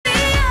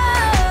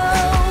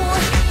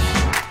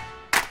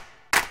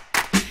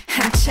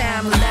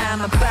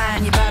아무나만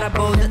빤히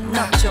바라보는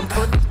너 좀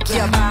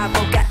웃겨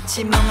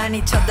바보같이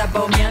멍하니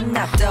쳐다보면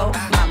나도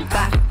맘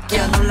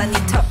바뀌어 놀란 이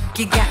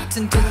토끼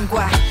같은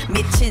눈과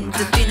미친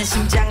듯 뛰는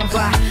심장을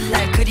봐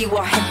날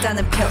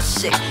그리워했다는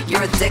표식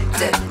You're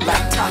addicted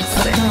like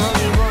toxic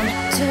Only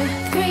 1, 2,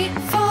 3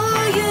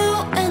 for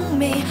you and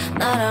me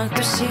나랑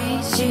또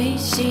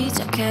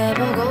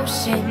시작해보고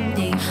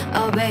싶니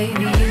Oh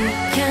baby you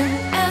can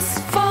ask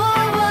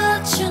for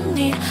what you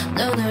need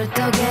눈을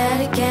떠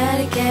get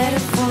it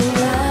for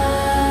love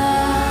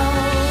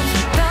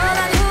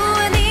떠난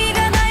후에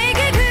네가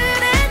나에게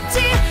그랬지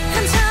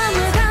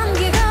한참을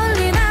감기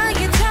걸린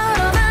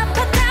아기처럼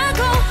아팠다고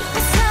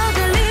구석을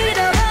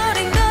잃어버린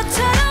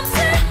것처럼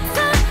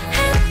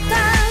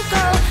슬퍼했다고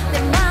내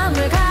맘을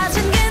가진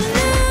게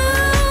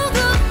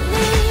누구니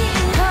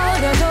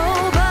버려도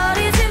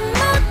버리지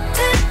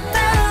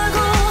못했다고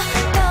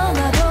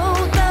떠나도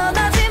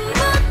떠나지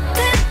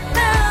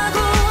못했다고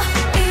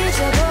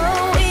잊어도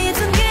잊은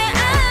게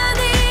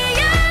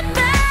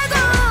아니었다고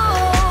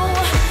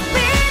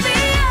Baby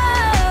oh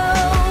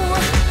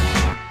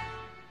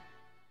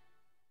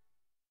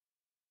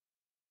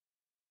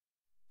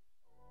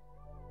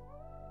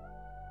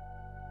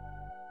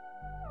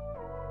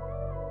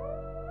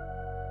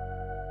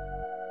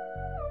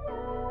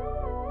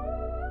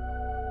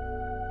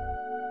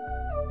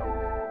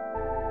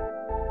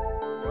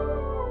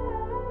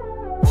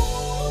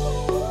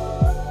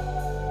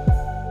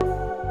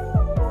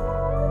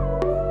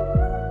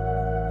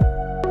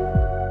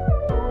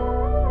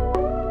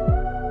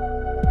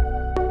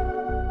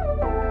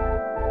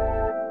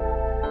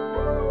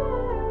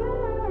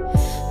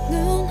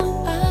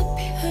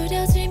눈앞이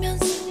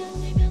흐려지면서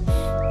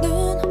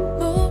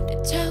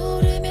눈물이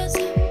차오르면서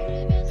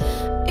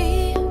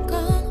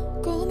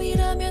이건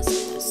꿈이라면서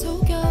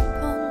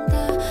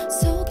날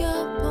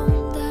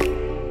속여본다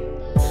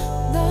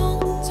넌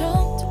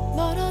점점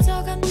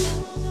멀어져 간다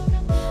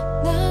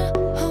날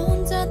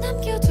혼자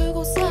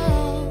남겨두고서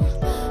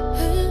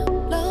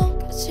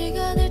흘러갈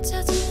시간을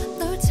찾아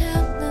널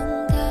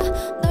찾는다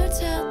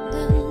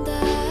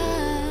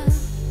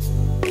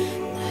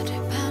나를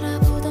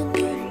바라보던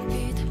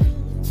눈빛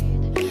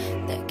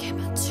내게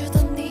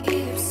맞추던 네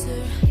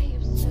입술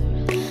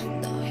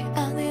너의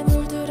안에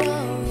물들어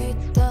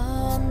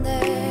있던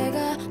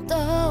내가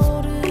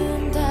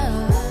떠오른다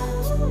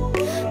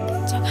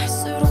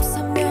냉정할수록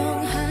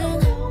선명한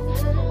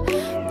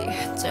네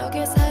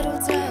흔적에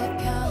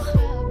사로잡혀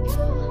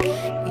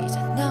이제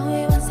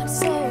너의 환상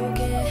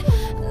속에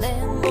내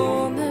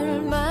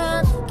몸을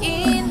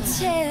맡긴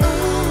채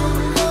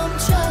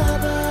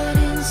멈춰버린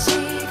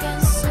시간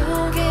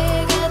속에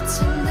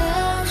갇힌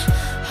난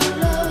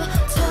홀로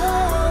텅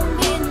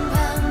빈 방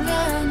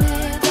안에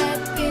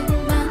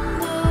달빛만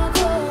보고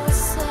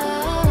있어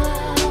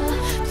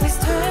Please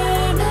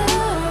turn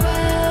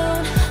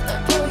around 널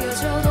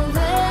보여줘 Don't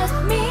let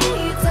me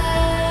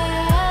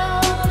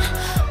down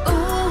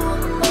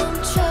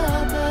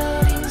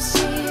멈춰버린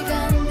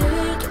시간을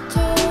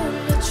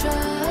되돌려줘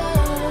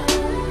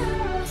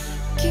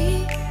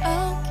기억이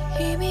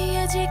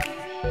희미해지고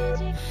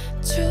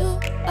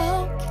추억이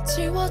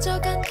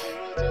지워져간다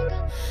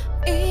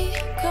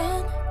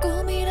이건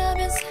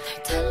꿈이라면서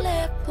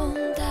날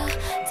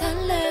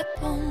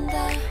달래본다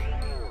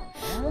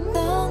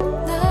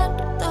넌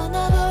나를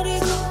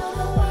떠나버리고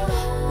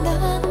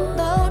난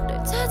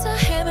너를 찾아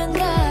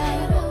헤맨다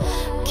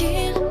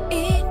길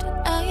잃은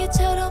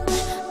아이처럼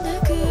날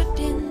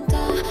그린다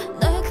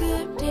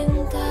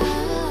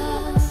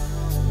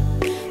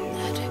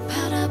나를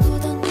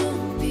바라보던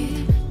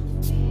눈빛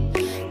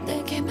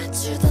내게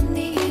맞추던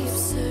네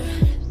입술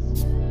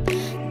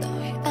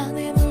너의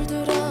안에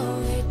물들어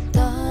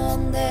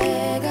있던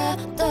내가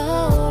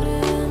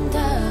떠오른다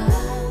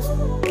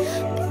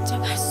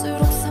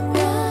냉정할수록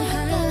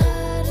선명한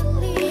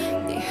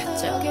네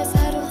흔적에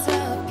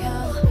사로잡혀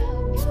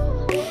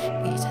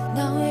이제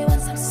너의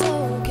환상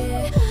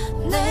속에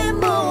내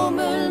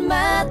몸을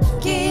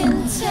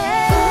맡긴 채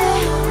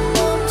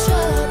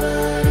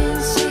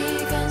멈춰버린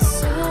시간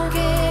속에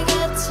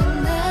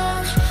갇힌 난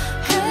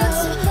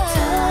텅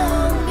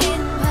빈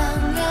방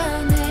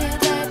안에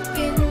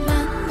달빛만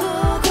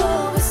보고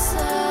있어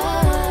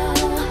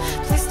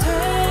Please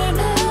turn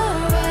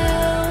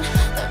around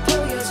널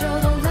보여줘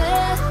Don't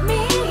let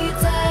me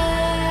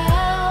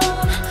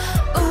down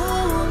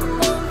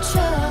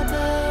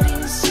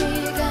멈춰버린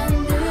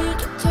시간을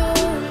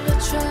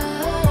되돌려줘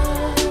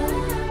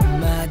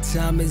My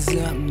time is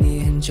up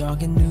네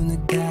흔적에 눈을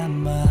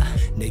감아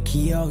내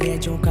기억의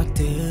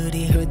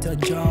조각들이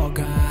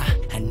흩어져가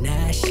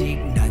하나씩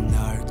난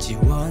널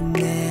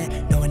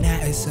지웠네 너와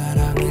나의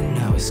사랑은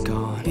now it's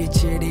gone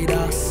빛을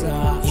잃었어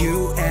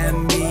You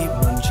and me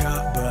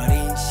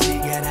멈춰버린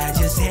시간 I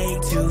just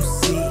hate to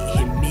see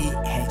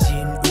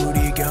희미해진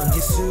우리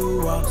견딜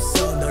수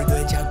없어 널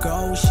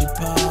되찾고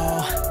싶어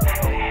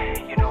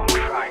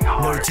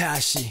널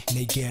다시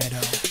내게로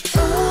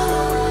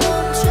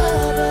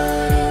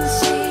멈춰버린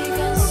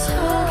시간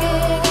속에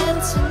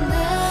갇힌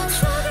난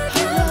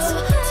홀로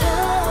텅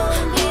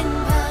빈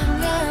방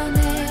안에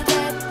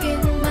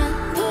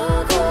달빛만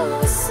보고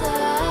있어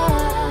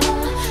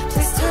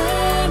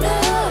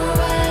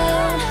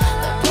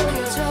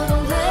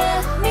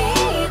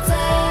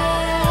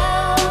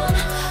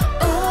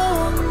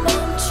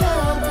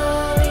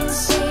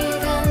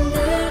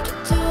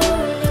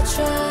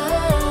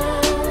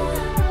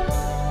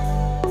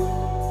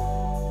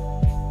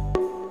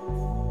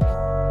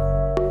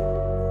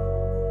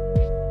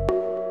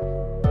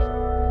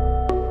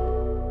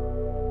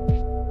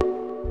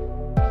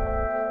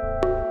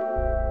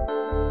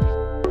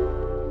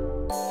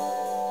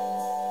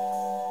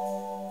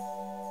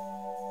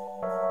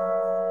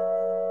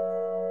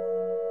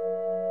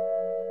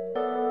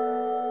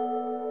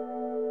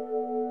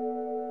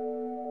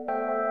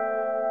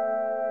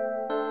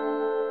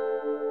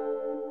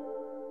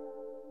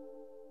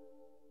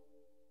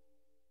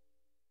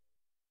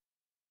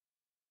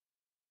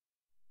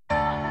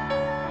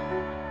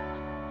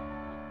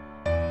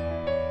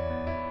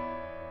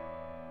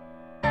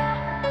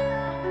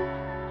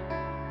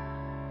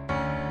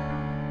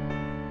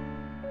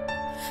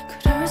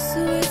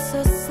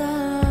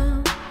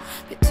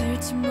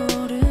될지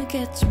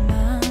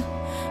모르겠지만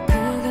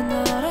그게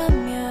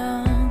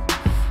너라면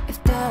If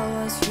that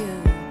was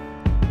you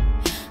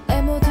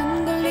내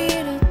모든 걸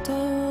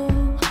잃어도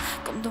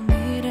꿈도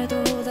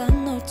미래도 다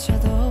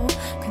놓쳐도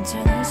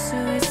괜찮을 수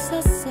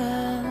있었어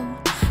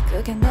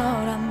그게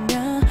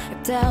너라면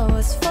If that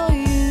was for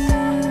you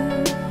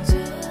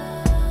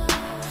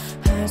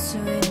할 수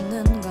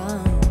있는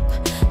건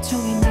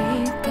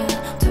종이니까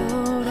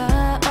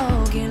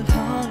돌아오길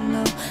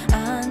홀로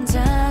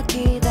앉아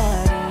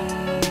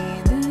기다리는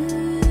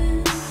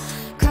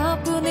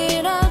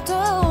것뿐이라도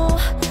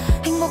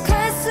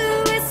행복할 수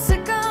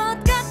있을 것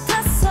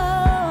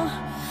같았어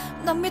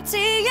넌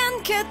믿지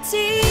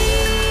않겠지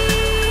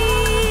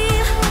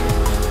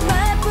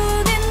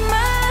말뿐인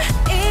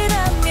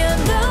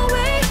말이라면 너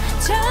왜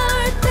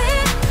절대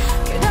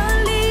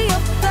그럴 리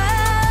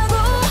없다고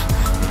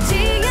믿지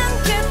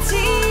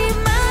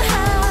않겠지만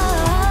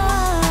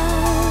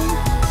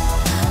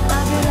나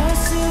그럴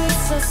수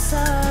있었어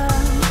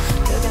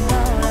그게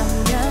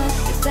너라면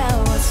If that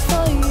was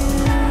for you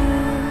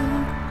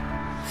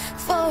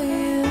For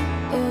you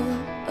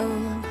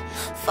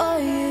For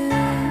you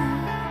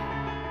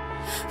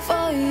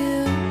For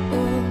you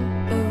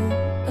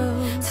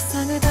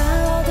세상을 다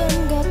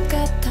얻은 것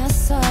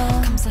같았어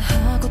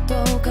감사하고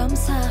또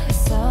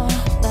감사했어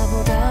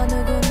나보다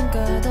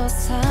누군가 더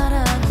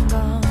사랑한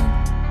건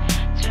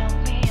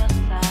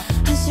좀이었어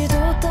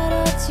한시도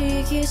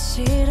떨어지기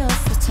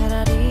싫었어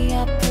차라리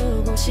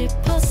아프고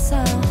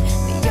싶었어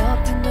네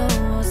옆에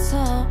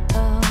누워서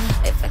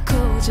If I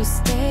could just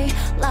stay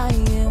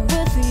lying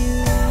with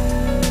you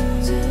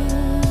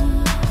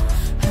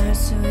할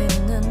수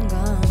있는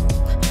건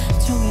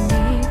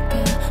종이니까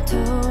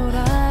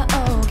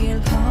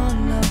돌아오길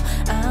홀로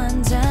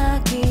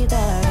앉아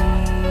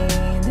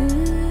기다리는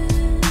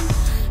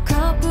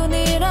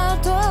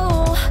것뿐이라도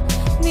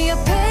네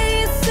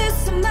옆에 있을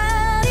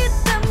수만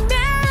있다면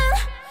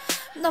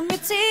넌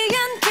믿지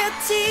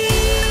않겠지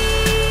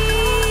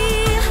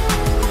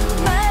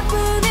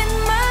말뿐인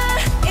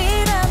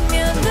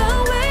말이라면 너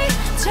왜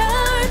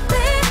절대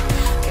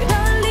그럴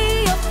리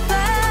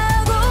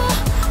없다고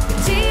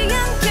믿지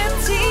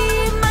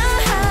않겠지만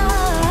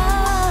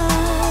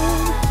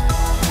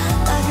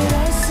나 그럴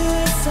수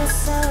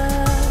있었어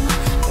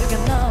그게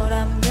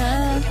너라면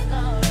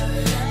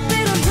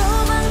때론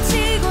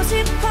도망치고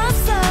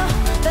싶었어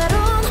때론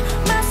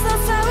맞서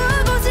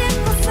싸우고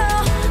싶었어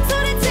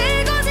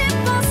소리치고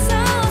싶었어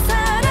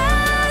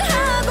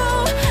사랑하고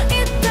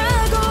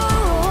있다고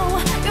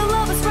Your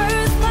love is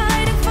worth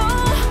fighting for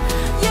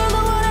You're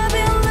the one I've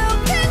been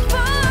looking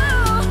for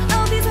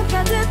어디서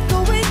가득고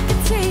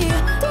있겠지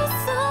This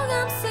song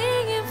I'm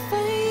singing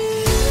for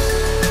you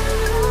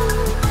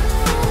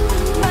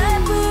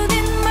말뿐인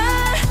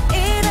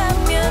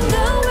말이라면 너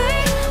왜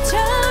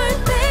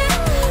절대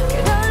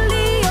그럴 리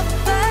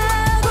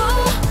없다고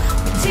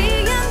믿지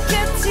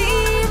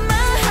않겠지만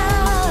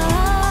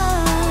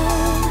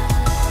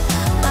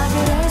나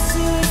그럴 수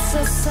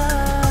있었어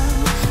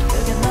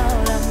그게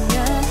너라면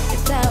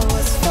If that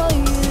was for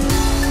you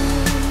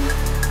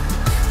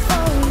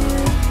For you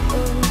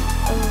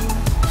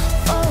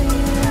For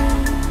you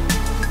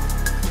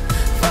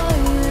For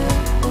you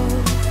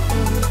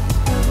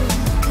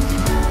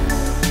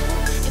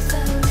If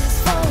that was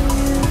for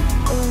you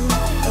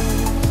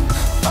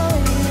For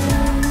you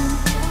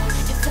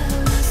If that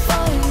was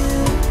for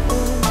you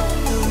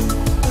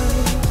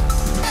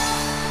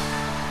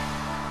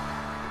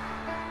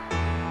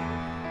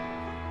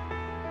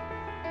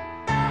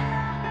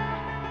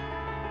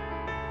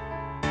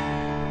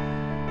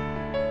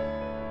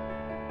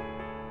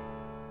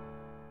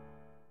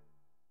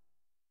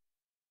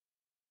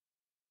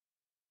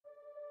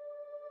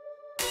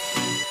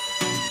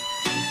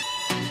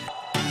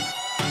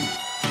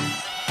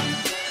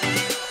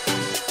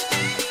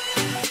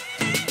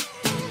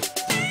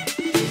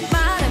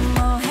말해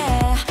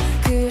뭐해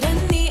그래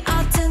네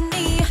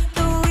어쩌니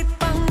또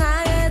이빵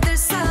나의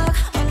들썩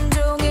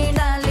온종일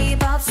난리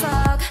법석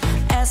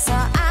애써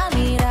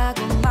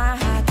아니라고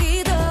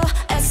말하기도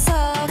애석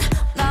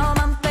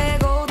너만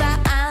빼고 다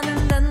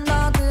아는데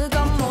너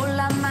그건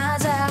몰라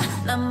맞아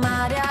난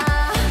말야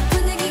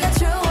분위기가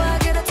좋아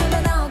그래 turn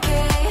it on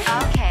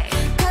okay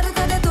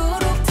가루가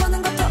되도록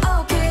푸는 것도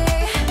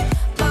okay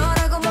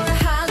뭐라고 뭘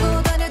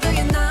하고 다녀 do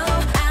you know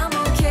I'm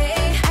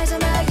okay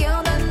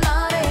알잖아요 난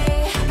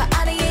너래 바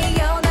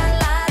아니에요 난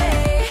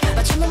나래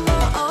맞추면 뭐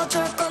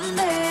어쩔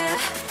건데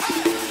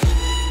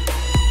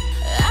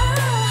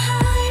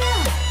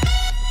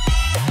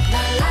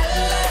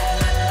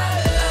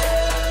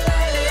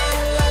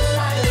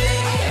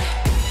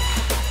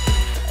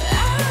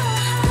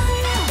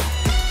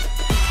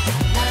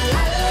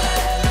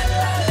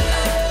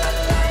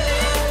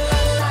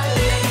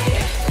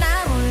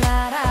나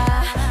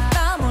몰라라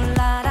너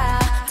몰라라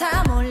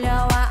다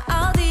몰려와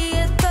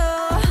어디에 또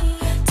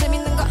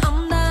재밌는 거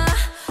없나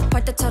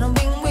벌떼처럼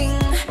윙윙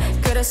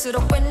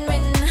그럴수록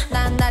윈윈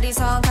난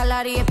나리선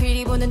칼라리에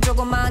피리 부는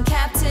조그만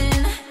캡틴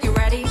You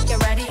ready? You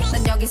ready?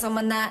 난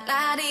여기서만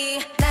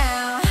날라리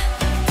Now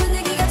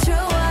분위기가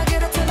좋아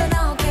그래 turn it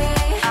on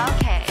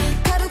okay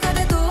가루가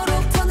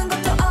되도록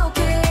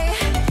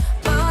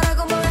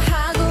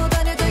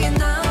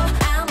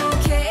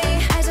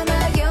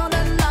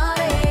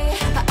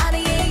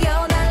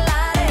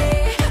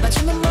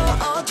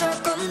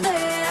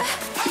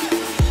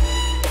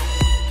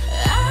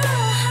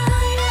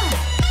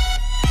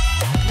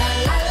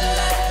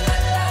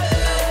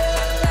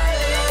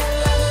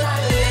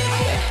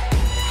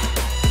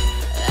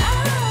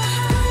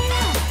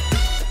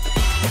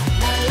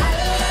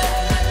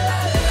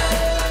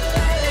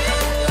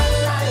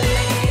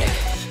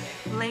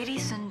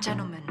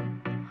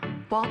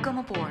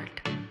aboard.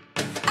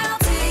 I'll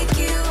take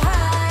you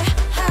high,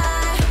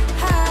 high,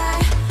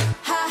 high,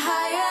 high,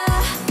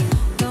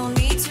 higher. Don't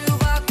need to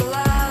buckle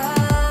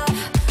up.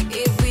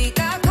 If we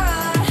got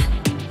caught,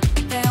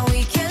 then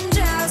we can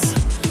just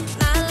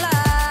not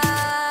lie.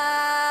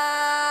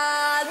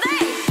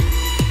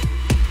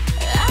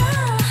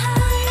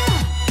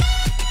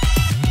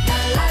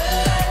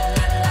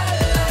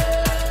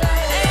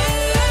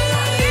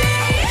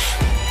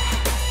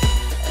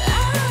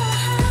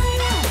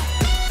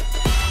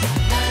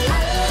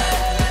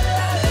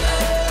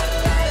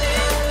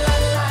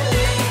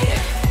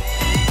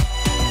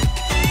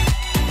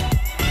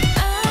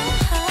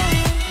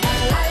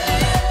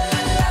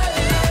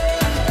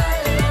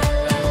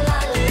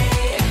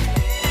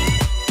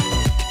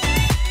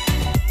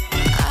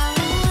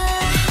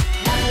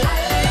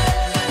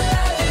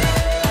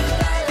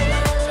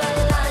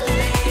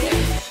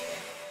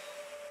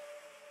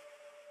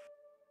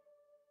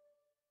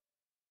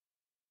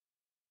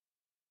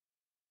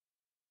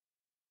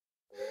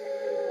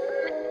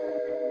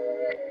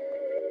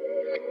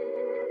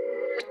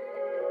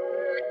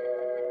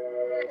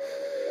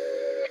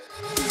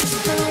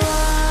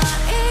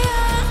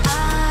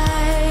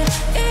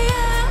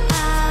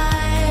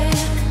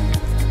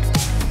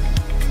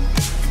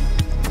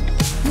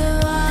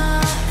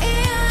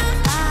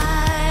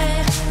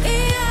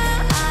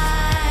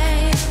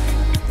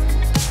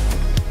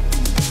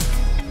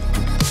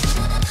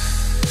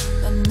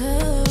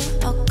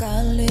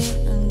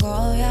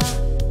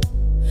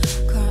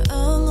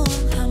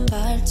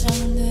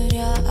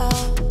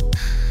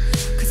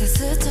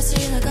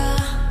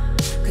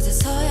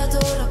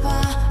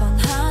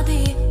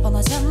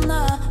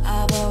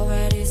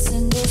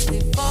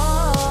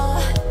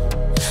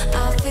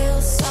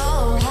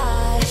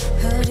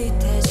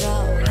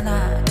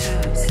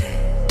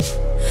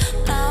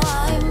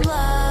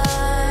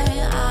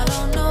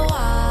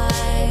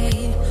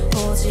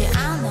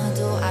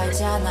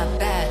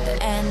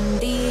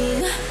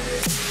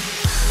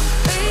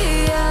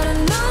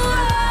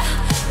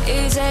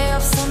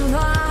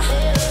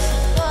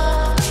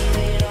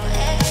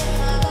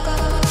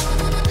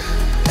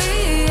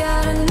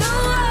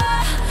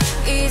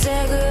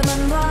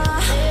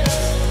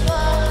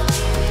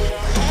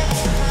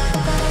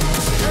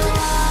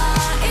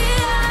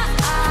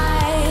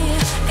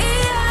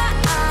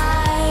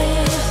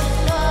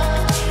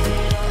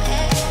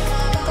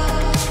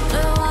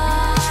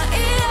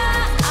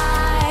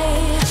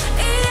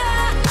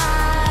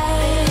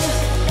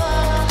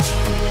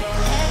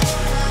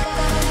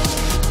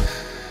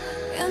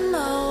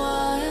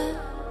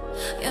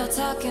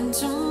 talking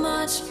too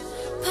much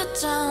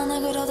봤잖아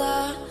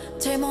그러다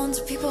제일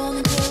먼저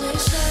피부는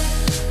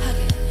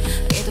클리셰하게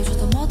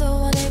이도저도 모두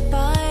원일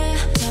바에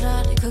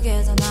차라리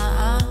그게 더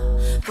나아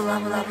Blah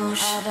blah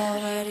bush I've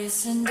already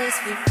seen this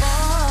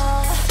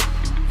before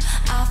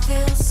I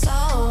feel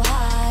so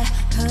high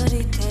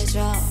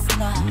흐릿해져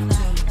하나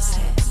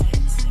둘셋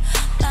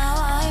Now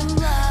I'm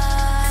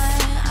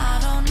blind I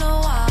don't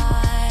know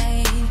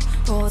why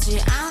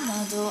보지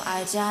않아도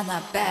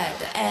알잖아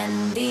bad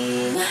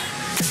ending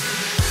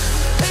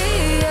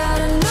We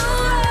out of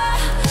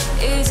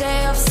nowhere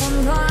이제 없어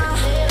놔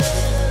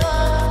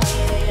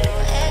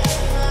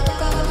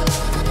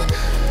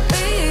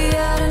We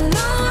out of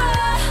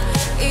nowhere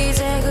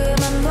이제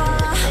그만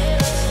놔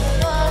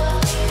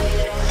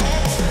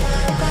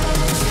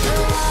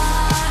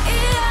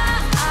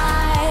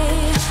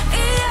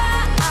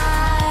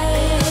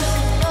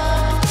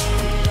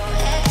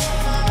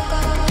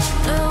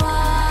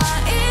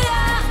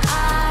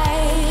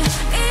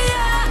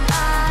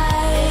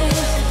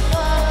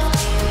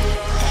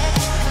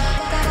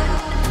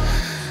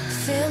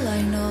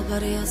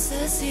Nobody else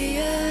is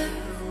here.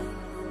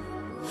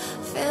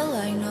 Feel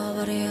like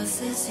nobody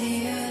else is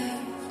here.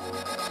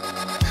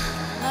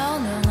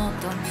 나는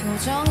어떤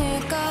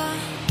표정일까?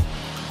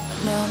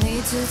 No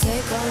need to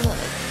take a look,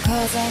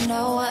 'cause I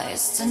know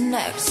what's the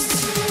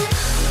next.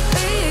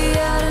 We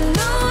out of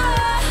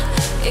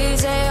nowhere,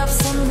 이제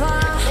없어 놔.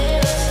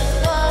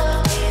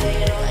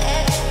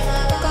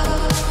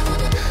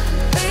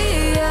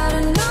 We out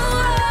of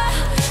nowhere,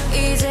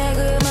 이제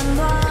그만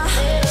놔.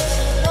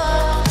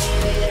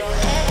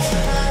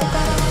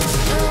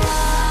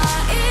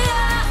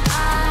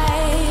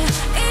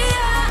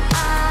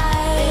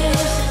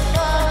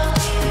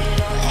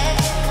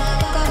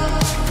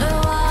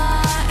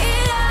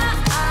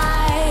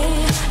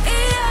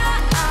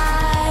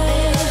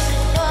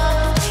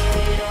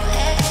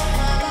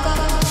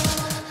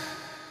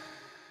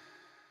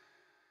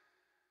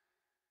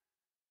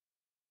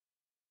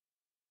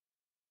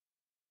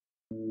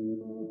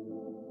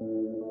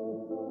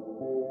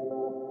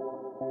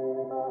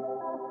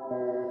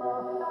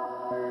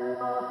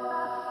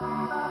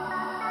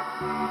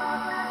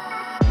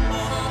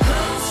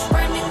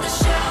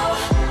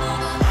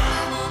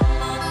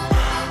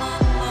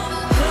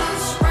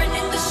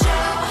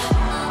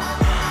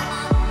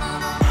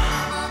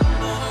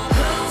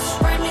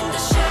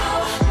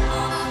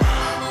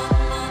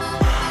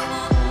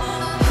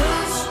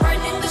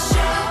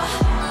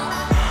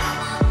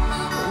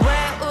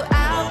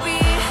 I'll be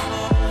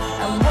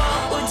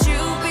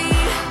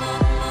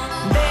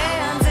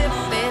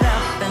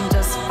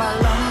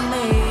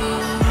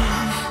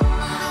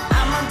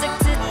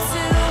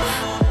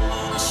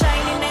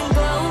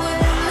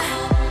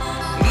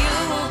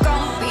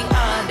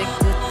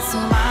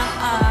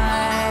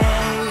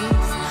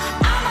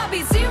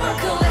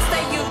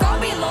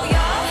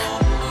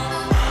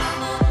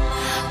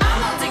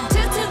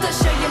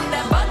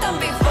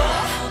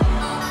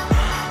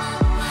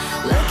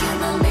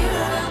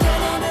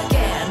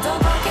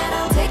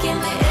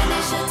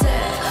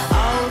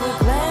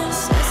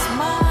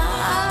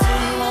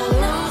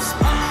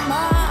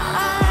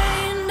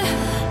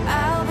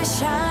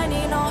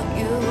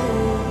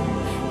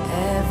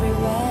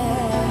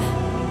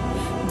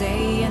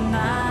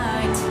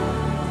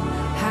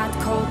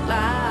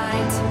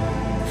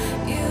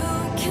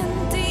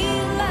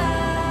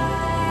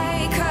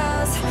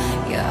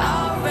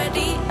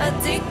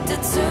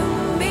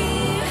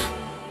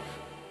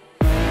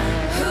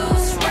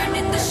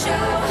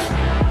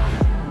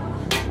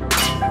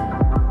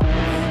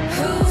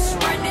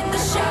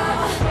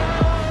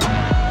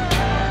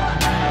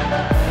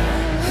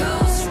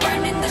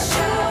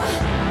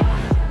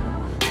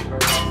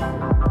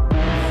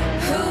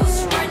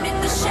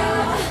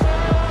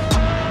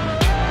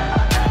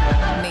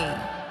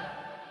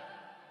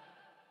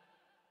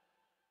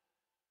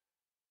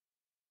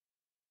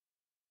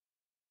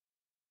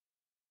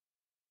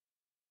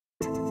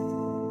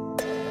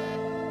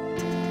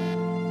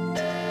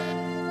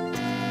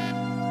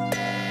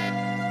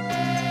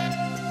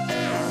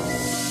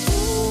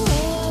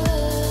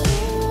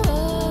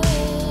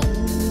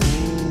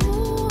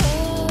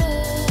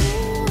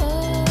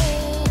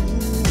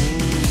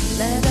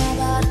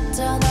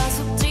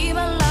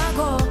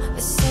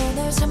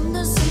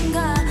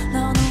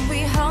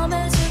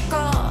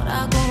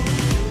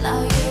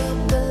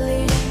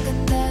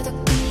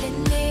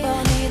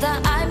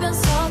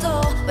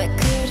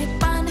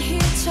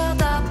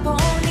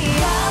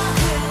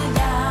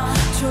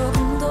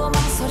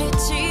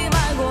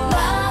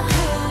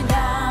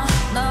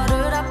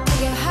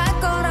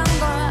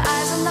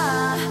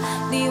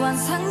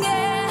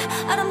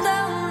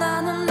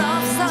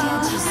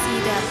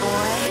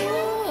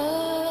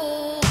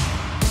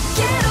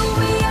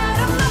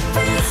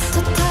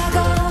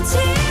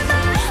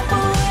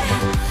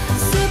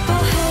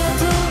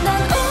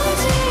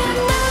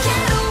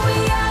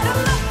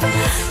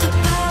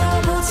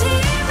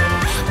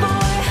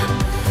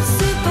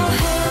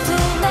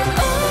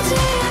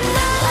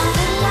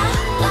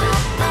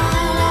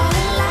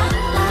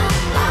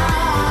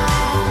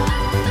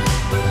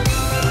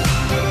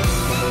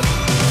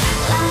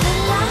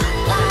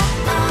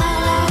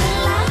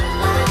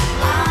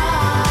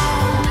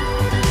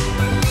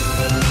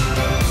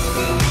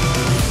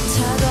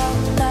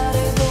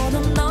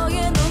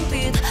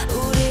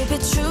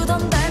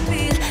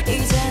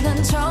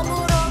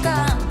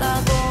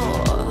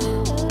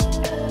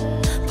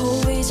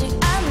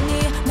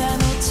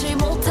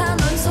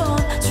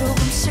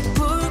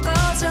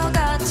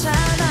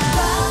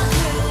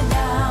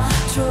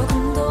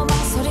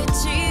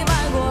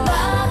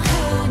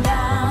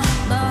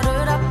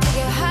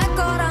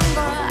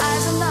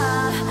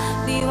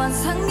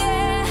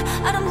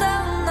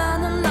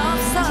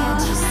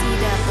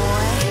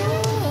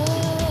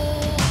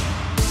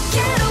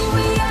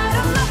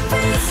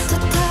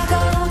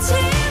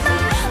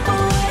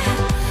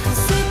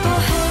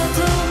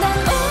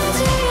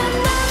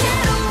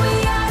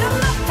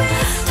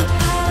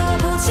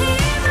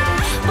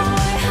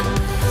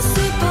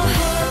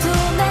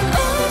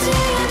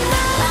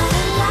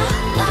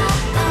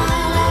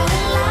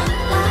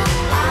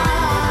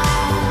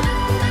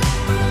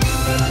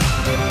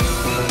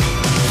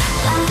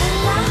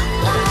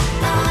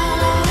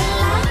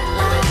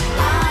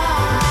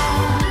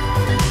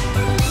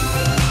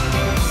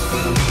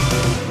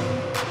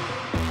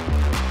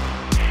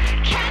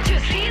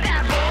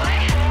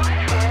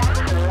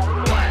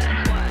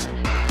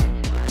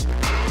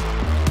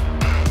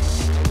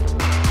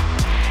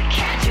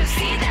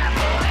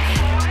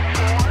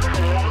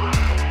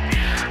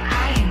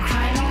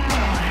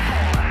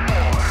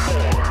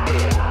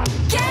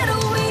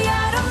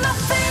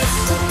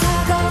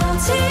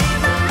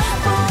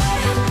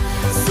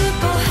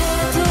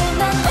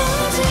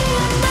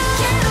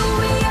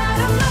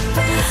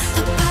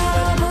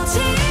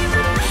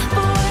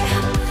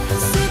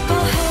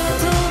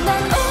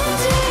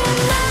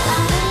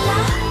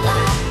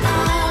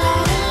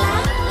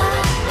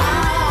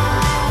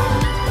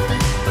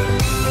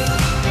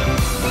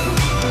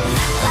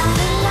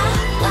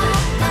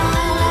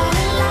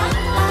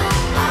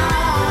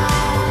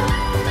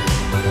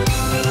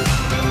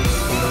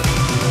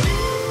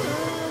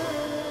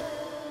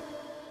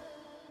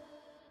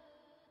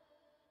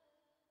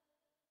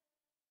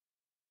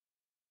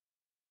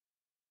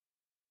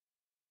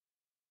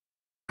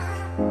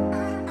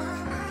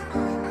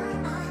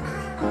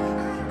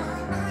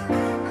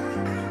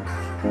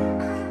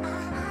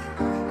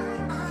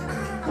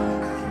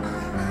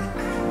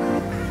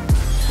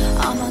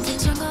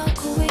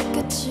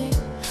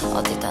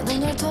어디다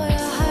눈을 둬야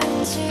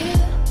할지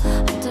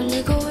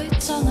흔들리고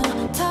있잖아.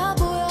 다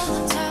보여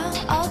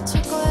다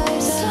어쩔 거야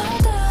이제.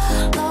 Slow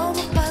down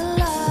너무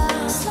빨라.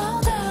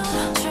 Slow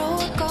down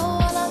좋을 거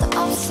하나도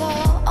없어.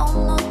 Oh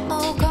no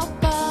no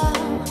거봐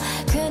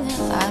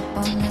그냥 알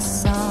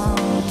뻔했어.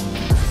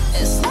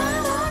 It's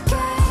not a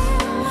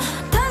game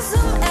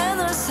단숨에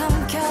널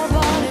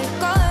삼켜버릴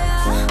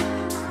거야.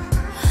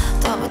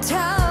 더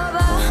버텨봐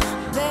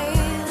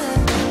baby.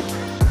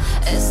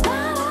 It's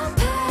not a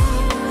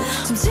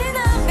pain 좀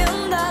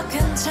지나면 다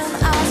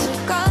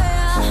괜찮아질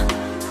거야.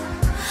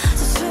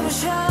 So 숨을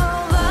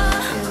쉬어봐.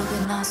 You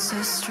can not so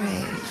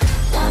straight.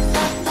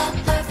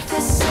 Life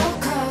is so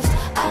curved.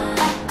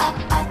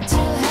 I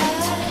too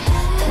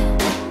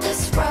hate.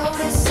 This road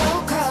is so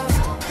curved.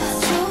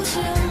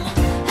 조심해.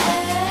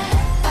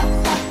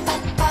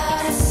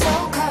 But it's so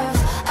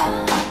curved. I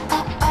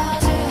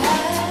too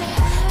hate.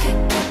 Keep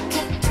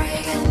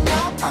triggering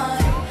your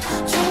mind.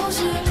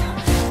 조심해.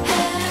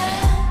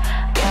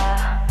 Yeah,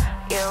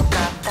 you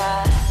got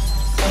that.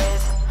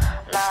 It's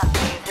not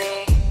easy.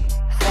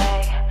 Say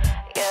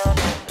you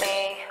need me.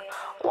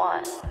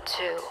 1,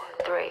 2,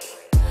 3.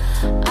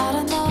 I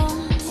don't know.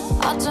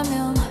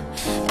 어쩌면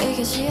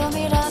이게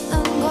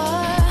시험이라는 걸.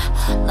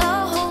 너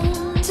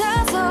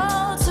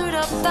혼자서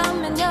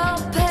두렵다면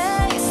옆에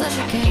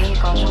있어줄게.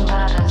 이건 좀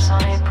다른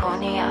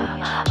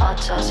선일뿐이야.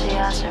 어쩌지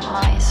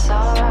하지마. It's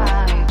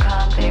alright.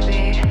 Come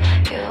baby,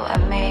 you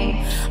and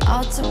me.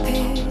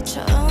 어차피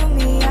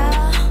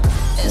처음이야.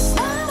 It's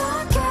not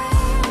a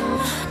game.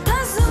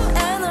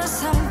 가슴에 널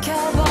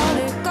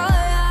삼켜버릴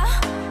거야.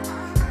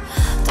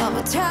 더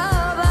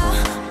버텨봐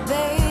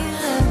baby.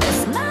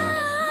 It's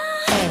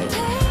not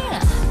pain.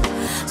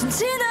 좀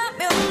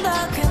지나면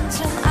다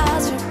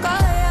괜찮아질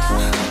거야.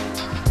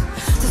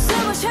 더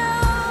숨을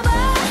쉬어봐.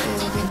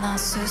 Baby not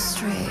so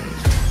straight.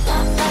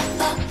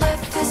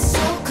 Life is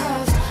so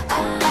curved.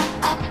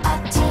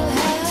 till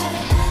hell.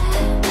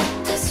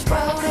 This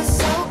road is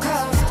so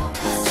curved.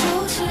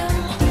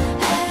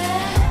 조심해.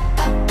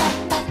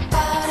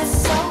 But it's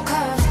so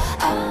curved.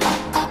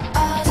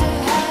 till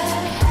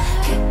hell.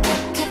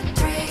 Keep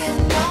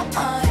breathing your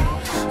mind.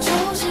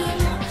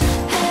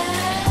 조심해.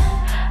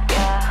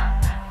 Yeah,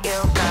 you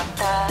got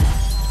that.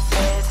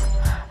 It's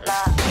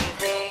not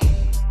easy.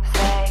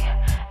 Say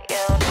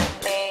you need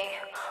me.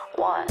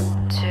 1,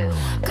 2,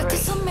 3. 곁에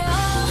서면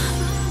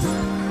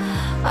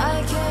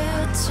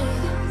알겠지.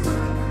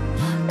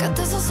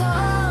 곁에 서서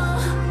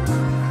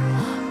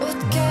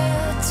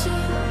웃겠지.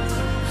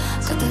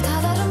 그때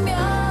다 다르면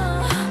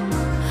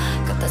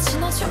그때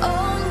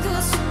지나쳐온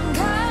그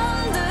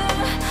순간들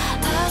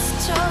다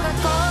스쳐갈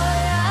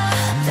거야.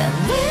 Then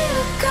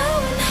we're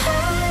going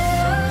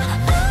higher.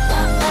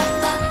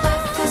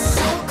 Life is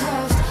so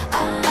curved.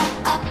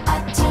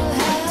 till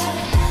hell.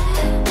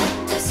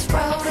 This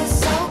road is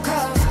so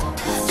curved.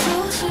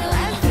 조심해.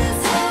 Life is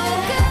so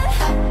good.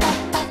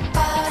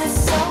 But it's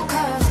so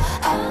curved.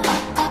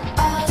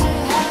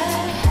 till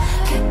hell.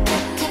 Keep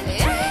breathing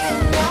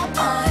your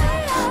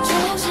mind.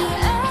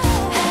 조심해.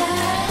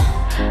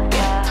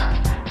 Yeah,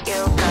 you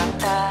got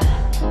that.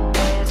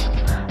 It's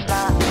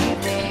not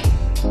easy.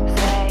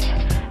 Say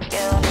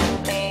you need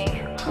me.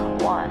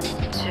 1,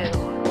 2,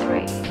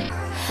 3.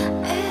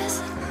 It's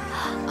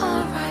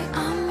alright,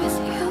 I'm with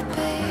you,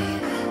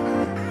 baby.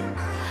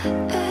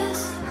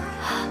 It's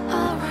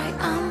alright,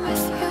 I'm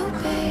with you,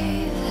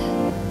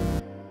 baby.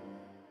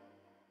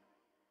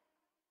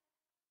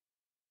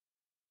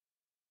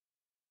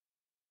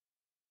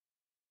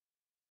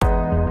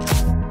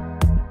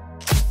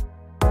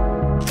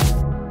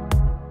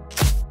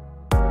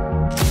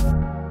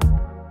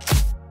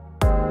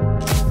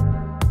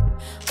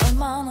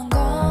 얼마나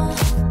건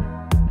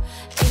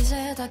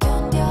이제 다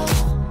견뎌.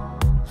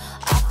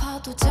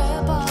 아파도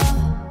제발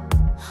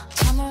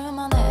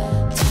참을만 해.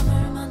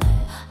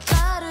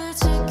 나를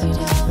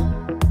지키려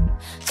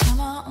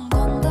참아온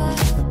건데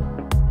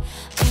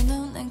네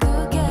눈엔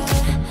그게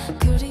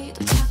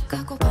그리도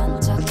착하고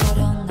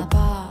반짝거렸나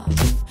봐.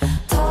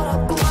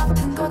 더럽고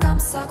아픈 걸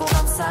감싸고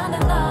감싸는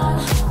나.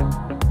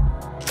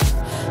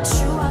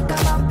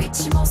 주황까만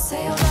빛이 못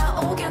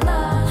새어나오게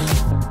난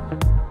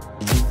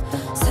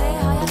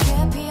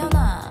새하얗게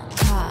피어난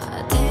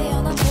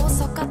태어난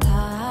보석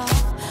같아.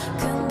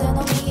 근데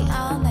넌 이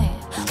안에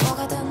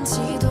뭐가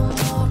든지도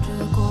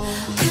모르고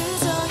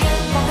그저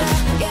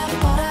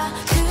예뻐라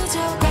그저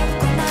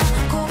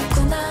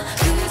곱구나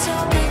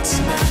그저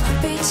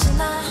빛이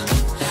나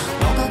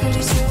뭐가 그리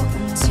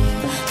좋은지.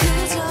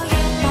 그저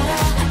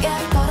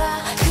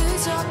예뻐라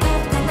그저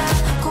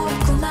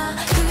곱구나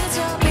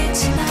그저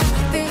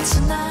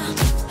빛이 나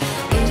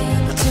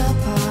이리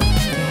붙여버린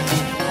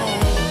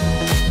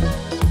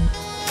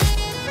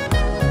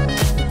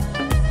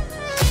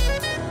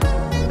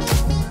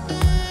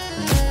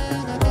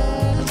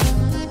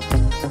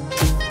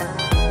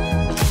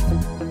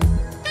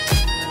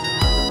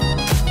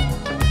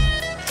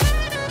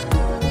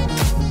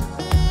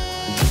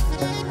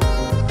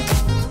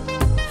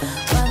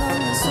왜 넌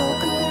내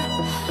속을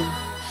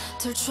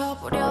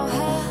들춰보려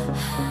해.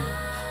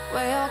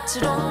 왜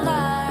억지로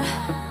날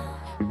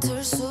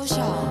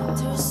들쑤셔.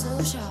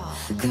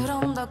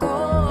 그런다고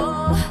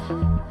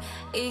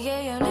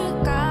이게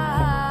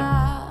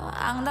열릴까.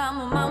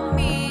 앙담한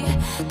맘이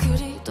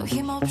그리도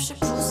힘없이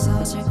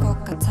부서질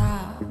것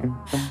같아.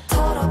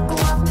 더럽고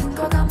아픈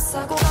걸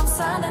감싸고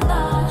감싸는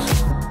나.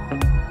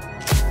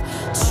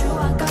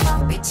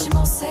 주황까만 빛이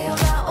못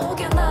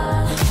새어나오게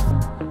난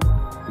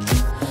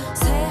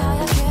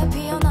새하얗게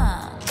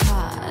피어난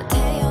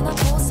태어난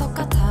보석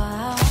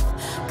같아.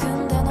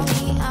 근데 넌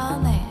이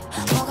안에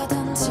뭐가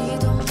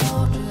든지도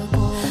모르고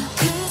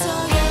그저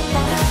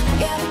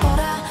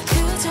예뻐라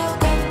그저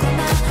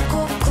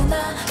곱구나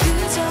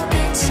그저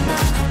빛이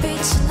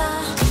나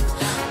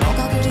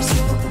뭐가 그리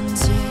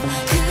좋은지.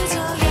 그저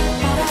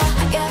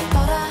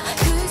예뻐라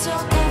그저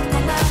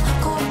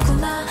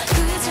곱구나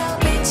그저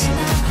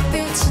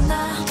빛이 나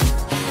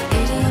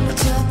이리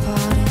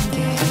붙여버린 게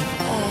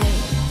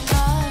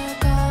날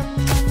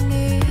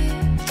가만히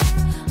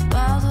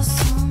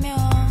놔뒀으면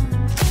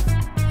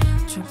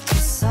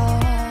좋겠어.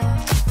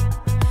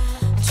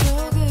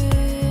 조금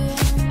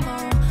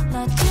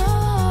나도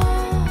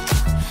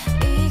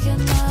이게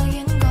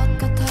나인 것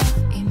같아.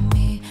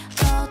 이미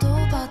너도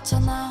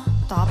봤잖아.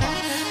 나봐.